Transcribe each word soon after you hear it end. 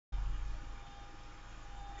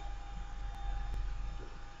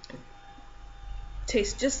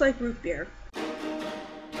tastes just like root beer.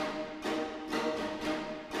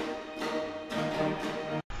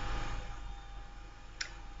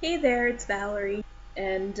 Hey there, it's Valerie,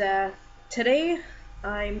 and today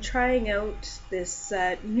I'm trying out this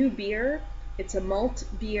new beer. It's a malt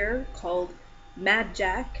beer called Mad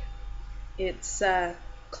Jack. It's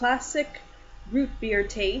classic root beer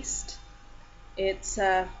taste. It's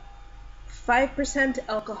 5%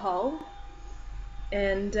 alcohol,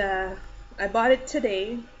 and I bought it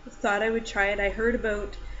today. Thought I would try it. I heard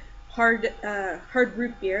about hard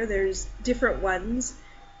root beer. There's different ones,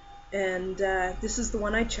 and this is the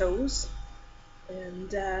one I chose.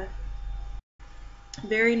 And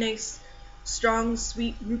very nice, strong,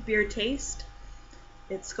 sweet root beer taste.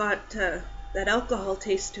 It's got that alcohol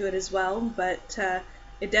taste to it as well, but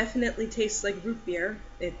it definitely tastes like root beer.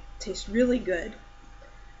 It tastes really good.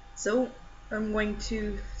 So I'm going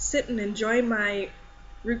to sit and enjoy my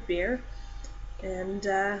root beer,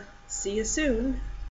 and see you soon.